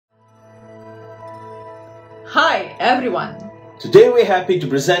Hi everyone! Today we're happy to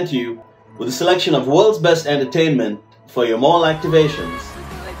present you with a selection of world's best entertainment for your mall activations.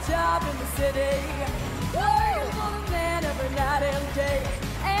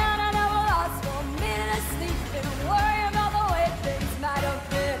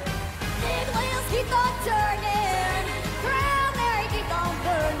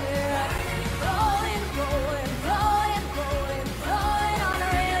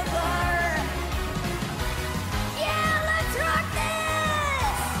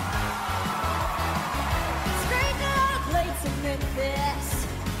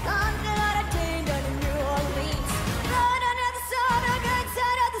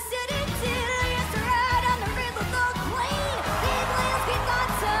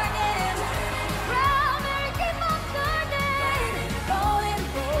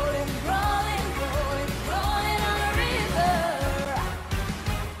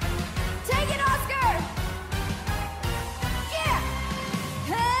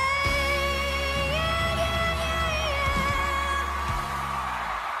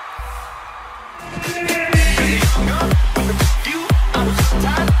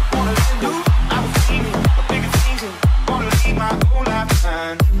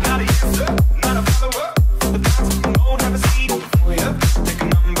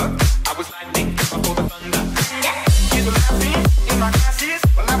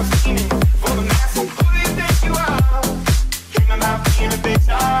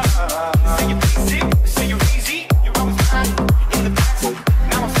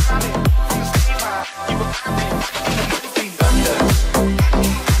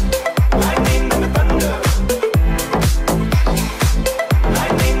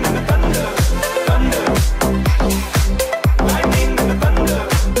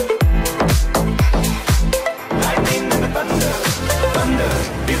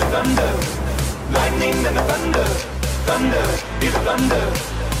 Lightning and the thunder, thunder, be the thunder.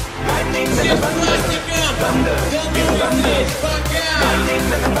 Lightning and the thunder, thunder, be the thunder. Lightning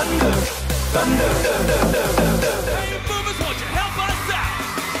and the thunder, thunder, Hey movers, won't you help us out?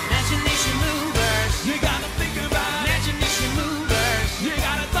 Imagination movers, you gotta think about. Imagination movers, you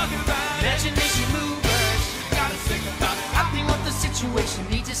gotta talk about. Imagination movers, you gotta think about. I think what the situation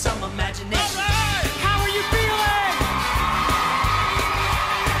needs is some imagination. All right, how are you feeling?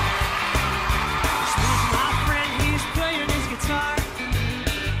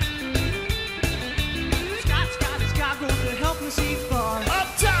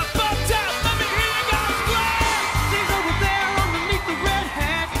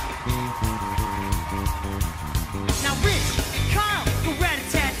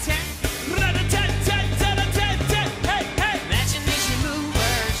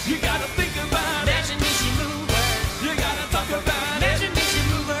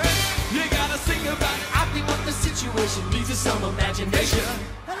 Needs some imagination.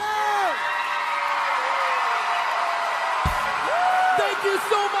 Hello! Thank you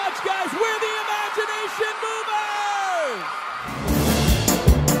so much, guys. We're the Imagination Movers!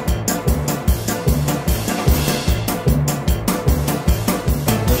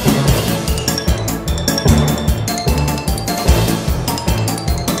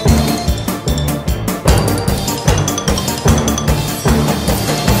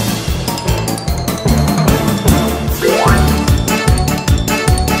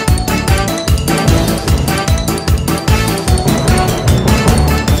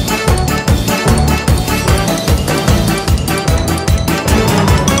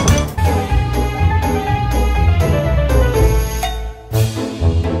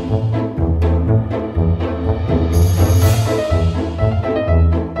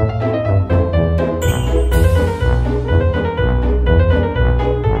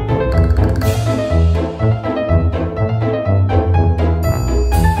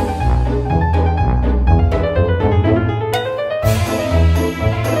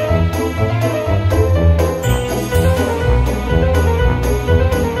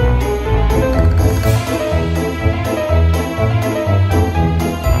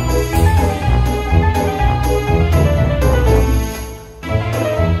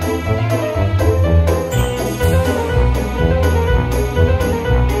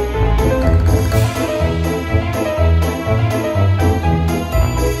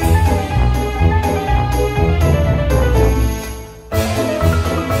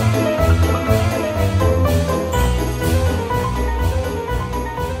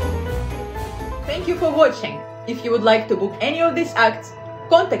 Thank you for watching. If you would like to book any of these acts,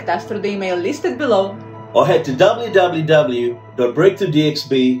 contact us through the email listed below or head to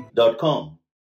www.breakthroughdxb.com.